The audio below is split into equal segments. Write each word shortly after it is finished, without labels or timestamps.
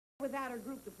Without her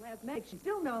group, the Plasmatics, she's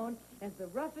still known as the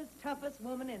roughest, toughest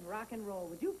woman in rock and roll.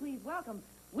 Would you please welcome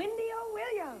Wendy O.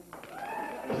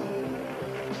 Williams?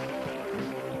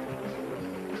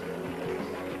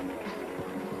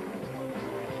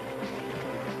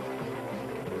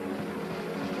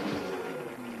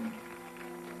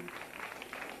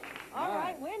 All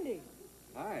right, Wendy.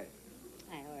 Hi.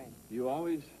 Hi, all right. You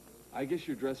always... I guess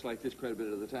you're dressed like this quite a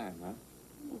bit of the time, huh?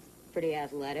 It's pretty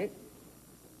athletic.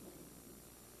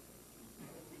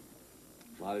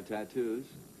 A lot of tattoos.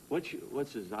 What's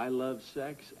this? I love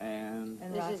sex and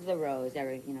This is the rose,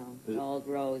 the old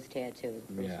rose tattoo.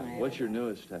 yeah. What's your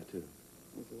newest tattoo?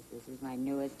 This is my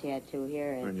newest tattoo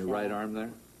here. On your right arm there?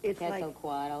 It's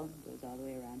Quetzalcoatl, goes all the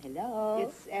way around. Hello.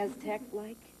 It's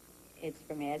Aztec-like. It's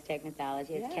from Aztec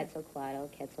mythology. It's Yeah. Quetzalcoatl.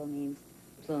 Quetzal means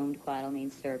plumed, coatl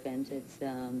means serpent. It's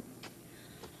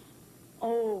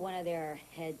one of their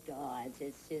head gods.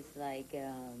 It's just like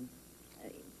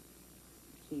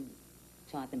he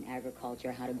taught them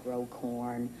agriculture, how to grow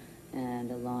corn,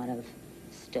 and a lot of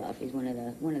stuff. He's one of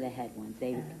the head ones.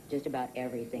 They just about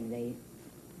everything. They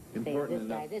Important this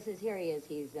enough. guy. This is here. He is.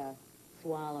 He's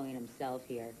swallowing himself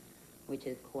here, which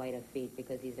is quite a feat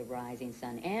because he's a rising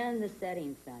sun and the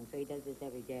setting sun. So he does this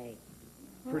every day.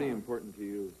 Pretty important to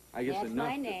you. I guess That's enough.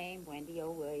 my name, Wendy O.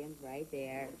 Williams, right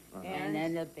there. Uh-huh. And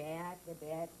then the bat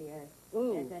here.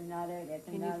 Ooh. That's another.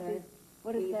 Can you see?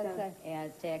 What does piece that of say?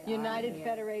 Aztec. United arm here.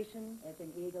 Federation? It's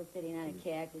an eagle sitting on a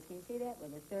cactus. Can you see that?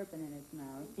 With a serpent in its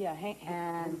mouth. Yeah,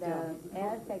 And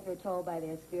Aztecs were told by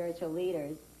their spiritual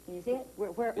leaders. Can you see it?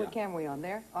 What Yeah. camera are we on?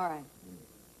 There? All right.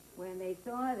 When they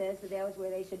saw this, that was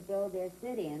where they should build their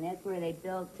city, and that's where they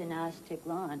built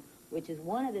Tenochtitlan, which is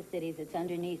one of the cities that's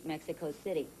underneath Mexico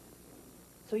City.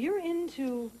 So you're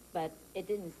into... But it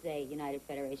didn't say United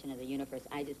Federation of the Universe.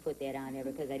 I just put that on there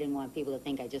because I didn't want people to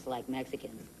think I just like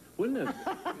Mexicans. Wouldn't it?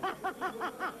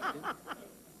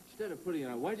 Instead of putting it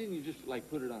on, why didn't you just like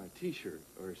put it on a T-shirt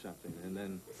or something, and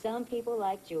then? Some people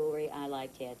like jewelry. I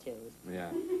like tattoos. Yeah.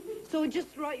 So just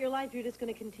throughout your life, you're just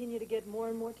going to continue to get more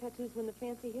and more tattoos when the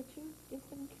fancy hits you, do you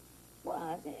think?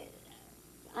 Well,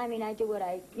 I mean, I do what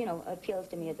appeals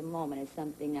to me at the moment. It's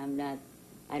something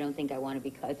I don't think I want to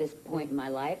be, at this point in my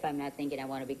life, I'm not thinking I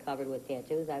want to be covered with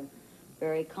tattoos. I'm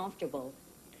very comfortable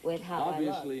with how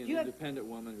Obviously, I look. an independent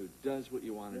woman who does what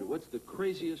you want to do. What's the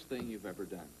craziest thing you've ever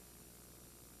done?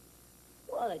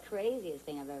 Well, the craziest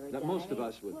thing I've ever done. That most of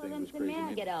us would think was the crazy.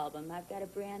 Maggot album. I've got a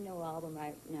brand new album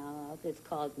right now out. It's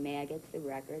called Maggots, the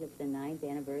record. It's the 9th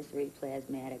anniversary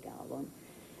Plasmatic album.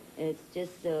 It's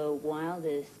just the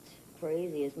wildest,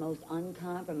 craziest, most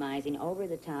uncompromising, over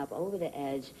the top, over the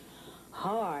edge,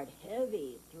 hard,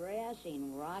 heavy,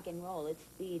 thrashing rock and roll. It's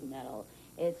speed metal.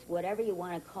 It's whatever you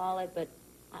want to call it, but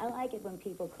I like it when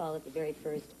people call it the very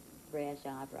first thrash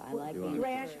opera. I like being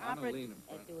Thrash first opera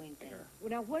at doing things. Well,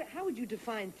 now, how would you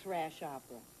define thrash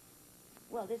opera?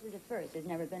 Well, this is a first. There's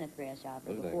never been a thrash opera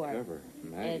Look at that before. cover.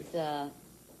 Nice. It's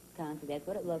that's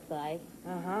what it looks like.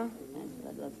 Uh-huh. That's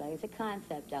what it looks like. It's a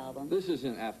concept album. This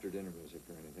isn't after-dinner music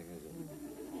or anything, is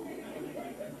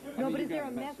it? No, I mean, but you is there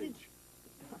got a message?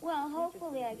 Well,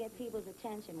 hopefully I get people's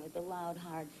attention with the loud,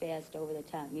 hard, fast,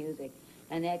 over-the-top music,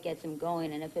 and that gets them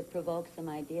going. And if it provokes some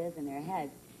ideas in their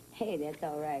head, hey, that's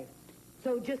all right.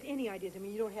 So just any ideas? I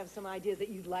mean, you don't have some ideas that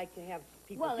you'd like to have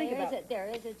people Well, think about? there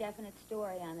is a definite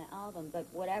story on the album, but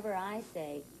whatever I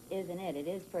say isn't it. It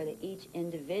is for each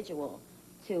individual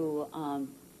to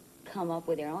come up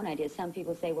with their own ideas. Some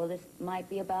people say, well, this might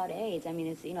be about AIDS. I mean,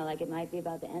 it's, like it might be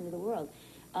about the end of the world.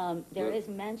 There is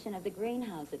mention of the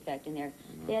greenhouse effect in there.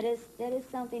 Mm-hmm. That is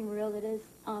something real that is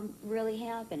really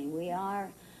happening. We are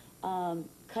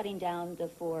cutting down the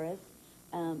forest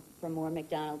for more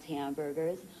McDonald's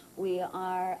hamburgers. We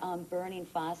are burning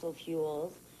fossil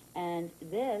fuels, and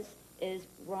this is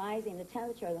rising the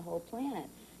temperature of the whole planet.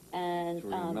 And So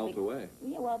we're going to melt away.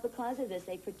 Yeah, well, because of this,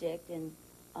 they predict in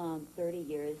 30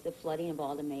 years the flooding of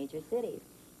all the major cities.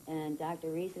 And Dr.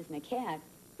 Rhesus McCack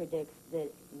predicts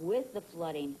that with the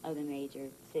flooding of the major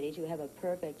cities, you have a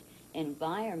perfect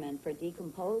environment for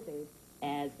decomposers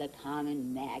as the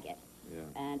common maggot. Yeah.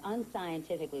 And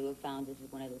unscientifically, we've found this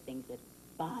is one of the things that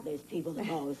bothers people the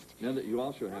most. Now that you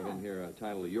also have in here a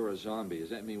title, You're a Zombie. Does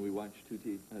that mean we watch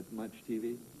much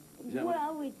TV? Is that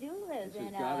Well, we do live This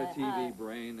in has got a TV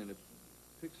brain and a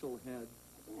pixel head.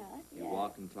 You yeah.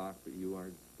 walk and talk, but you are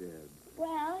dead.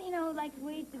 Well, like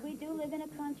we do live in a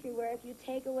country where if you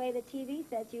take away the TV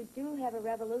sets, you do have a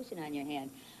revolution on your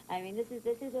hand. I mean, this is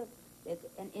it's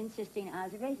an interesting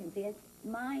observation. See, it's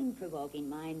mind-provoking,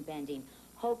 mind-bending,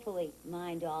 hopefully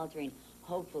mind-altering,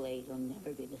 hopefully you'll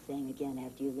never be the same again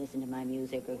after you listen to my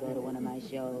music or go to one of my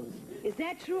shows. Is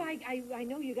that true? I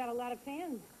know you got a lot of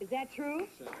fans. Is that true?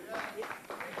 You know,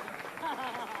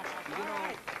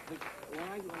 when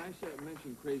I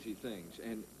mention crazy things,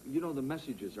 and you know the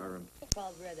messages are It's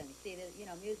called rhythm. See,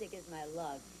 music is my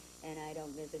love, and I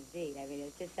don't miss a beat. I mean,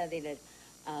 it's just something that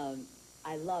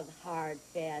I love hard,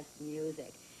 fast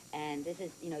music. And this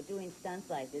is, doing stunts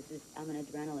like this is, I'm an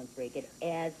adrenaline freak. It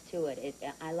adds to it.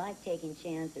 I like taking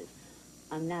chances.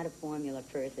 I'm not a formula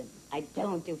person. I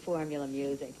don't do formula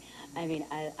music. I mean,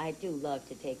 I do love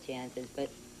to take chances, but...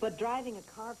 But driving a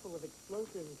car full of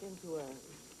explosives into a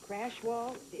crash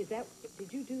wall, did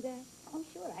you do that? Oh,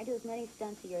 sure. I do as many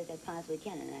stunts a year as I possibly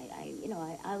can, and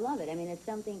I love it. I mean, it's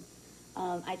something,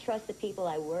 I trust the people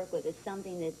I work with. It's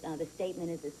something that the statement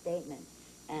is a statement,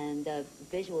 and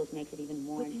visuals makes it even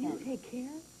more intense. But do you take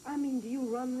care? I mean, do you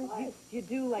run this? You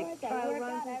do, like, trial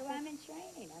runs? I'm in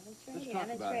training. Let's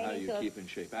talk about how you keep in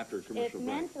shape after a commercial if break.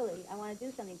 mentally I want to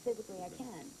do something, physically I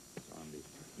can. Zombie.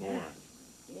 Yeah.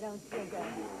 You don't think that.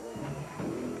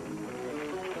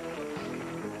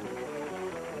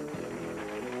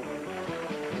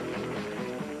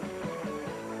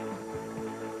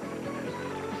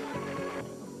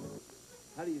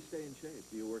 How do you stay in shape?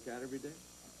 Do you work out every day?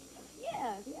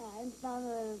 Yeah. I'm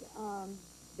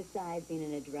besides being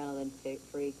an adrenaline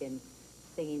freak and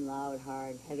singing loud,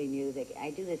 hard, heavy music,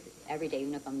 I do this every day.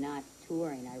 Even if I'm not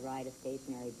touring, I ride a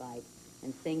stationary bike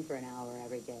and sing for an hour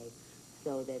every day,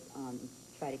 so that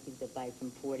try to keep the bike from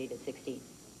 40 to 60.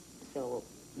 So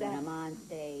when I'm on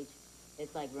stage,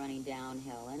 it's like running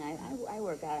downhill. And I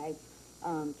work out. I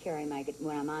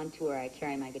when I'm on tour, I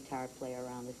carry my guitar player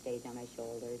around the stage on my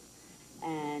shoulders.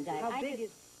 And How big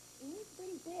is... He's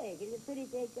pretty big. He's a pretty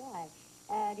big guy.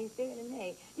 And he's bigger than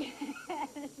me.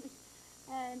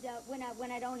 And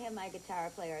when I don't have my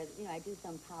guitar player, I do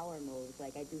some power moves,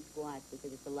 like I do squats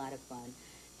because it's a lot of fun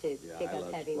to pick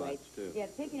up heavy weights. Too. Yeah,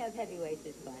 picking up heavy weights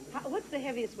is fun. What's the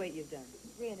heaviest weight you've done?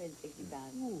 360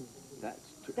 pounds. Ooh, That's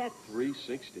That's-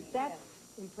 360. that's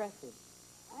impressive.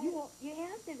 You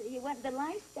have to. The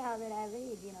lifestyle that I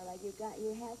lead, like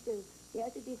you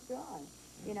have to be strong.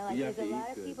 Like You have there's a to lot eat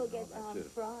of good people and get all that, too.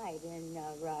 fried in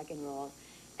rock and roll,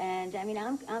 and I mean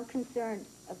I'm concerned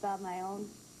about my own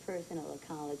personal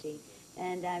ecology,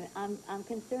 and I'm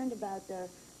concerned about the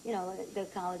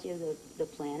ecology of the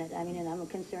planet. I mean, and I'm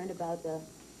concerned about the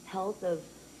health of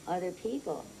other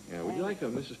people. Yeah, would you like a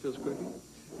Mrs. Fields quickie?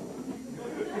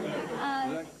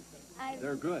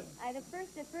 They're good. The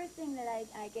first thing that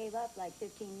I gave up like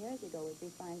 15 years ago was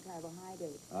refined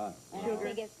carbohydrates. Ah. And Sugar.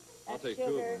 I think I'll take sugar,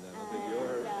 two of them then. I'll take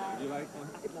yours. Would you like one?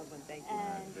 I'd love one, thank you.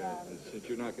 And, Yeah, since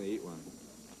you're not going to eat one.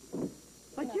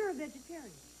 But you're a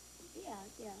vegetarian.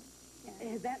 yeah.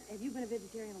 Have you been a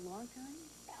vegetarian a long time?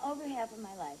 Over half of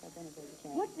my life, I've been a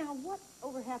vegetarian. What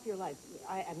over half your life?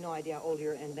 I have no idea how old you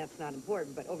are, and that's not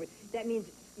important, but that means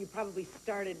you probably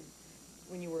started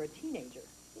when you were a teenager.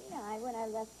 Yeah, when I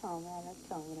left home when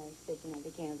I was 15, I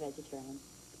became a vegetarian.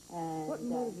 And, What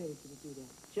motivated you to do that?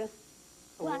 Just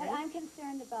Well, awareness? I'm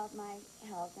concerned about my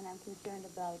health, and I'm concerned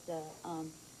about the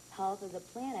health of the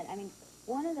planet. I mean,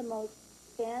 one of the most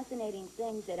fascinating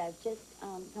things that I've just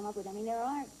come up with, I mean,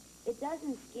 it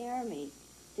doesn't scare me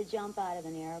to jump out of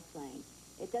an airplane.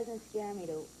 It doesn't scare me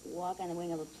to walk on the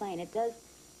wing of a plane. It does,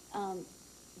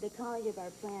 the ecology of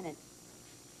our planet,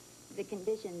 the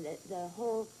condition, the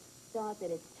whole thought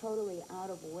that it's totally out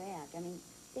of whack. I mean,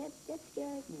 that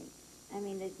scares me. I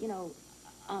mean,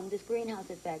 this greenhouse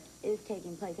effect is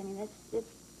taking place. I mean, it's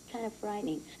kind of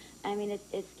frightening. I mean,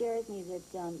 it scares me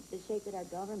that the shape that our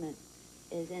government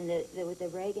is in, with the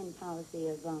Reagan policy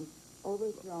of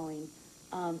overthrowing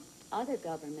other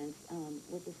governments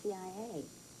with the CIA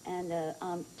and the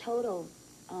total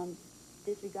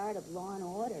disregard of law and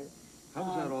order. How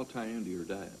does that all tie into your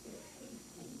diet?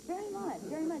 Very much,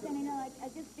 very much. I mean,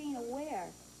 just being aware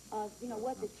of,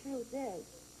 what the truth is.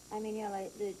 I mean,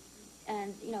 like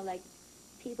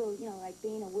people, like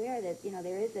being aware that,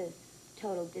 there is a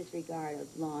total disregard of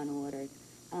law and order,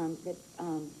 that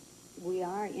we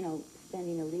are,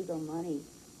 spending illegal money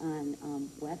on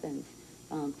weapons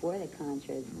for the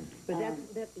Contras. But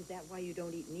is that why you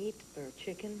don't eat meat or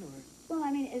chicken or? Well,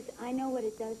 I mean, I know what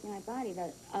it does to my body.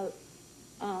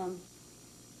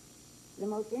 The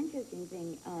most interesting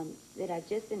thing that I've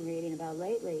just been reading about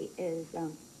lately is,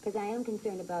 because I am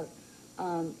concerned about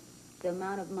the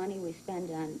amount of money we spend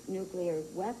on nuclear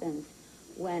weapons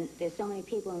when there's so many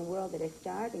people in the world that are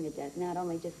starving to death, not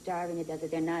only just starving to death,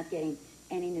 that they're not getting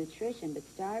any nutrition, but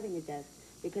starving to death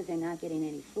because they're not getting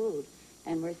any food.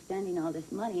 And we're spending all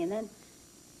this money. And then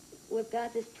we've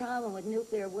got this problem with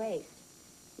nuclear waste.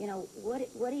 you know,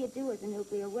 what do you do with the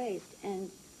nuclear waste? And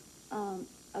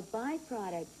a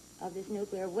byproduct of this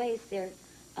nuclear waste, they're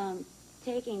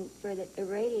taking for the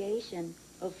irradiation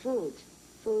of foods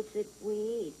that we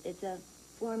eat. It's a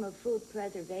form of food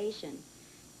preservation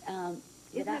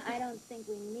that I don't think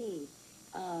we need.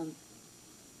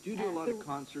 Do you do a lot of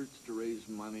concerts to raise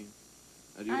money?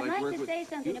 Do you I'd like work to with- say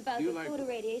something about do the you like- food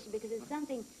irradiation, because it's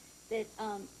something that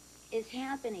is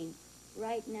happening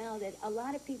right now that a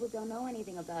lot of people don't know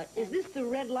anything about. Is this the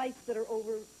red lights that are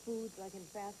over foods, like in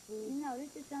fast food? No,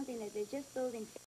 this is something that they're just building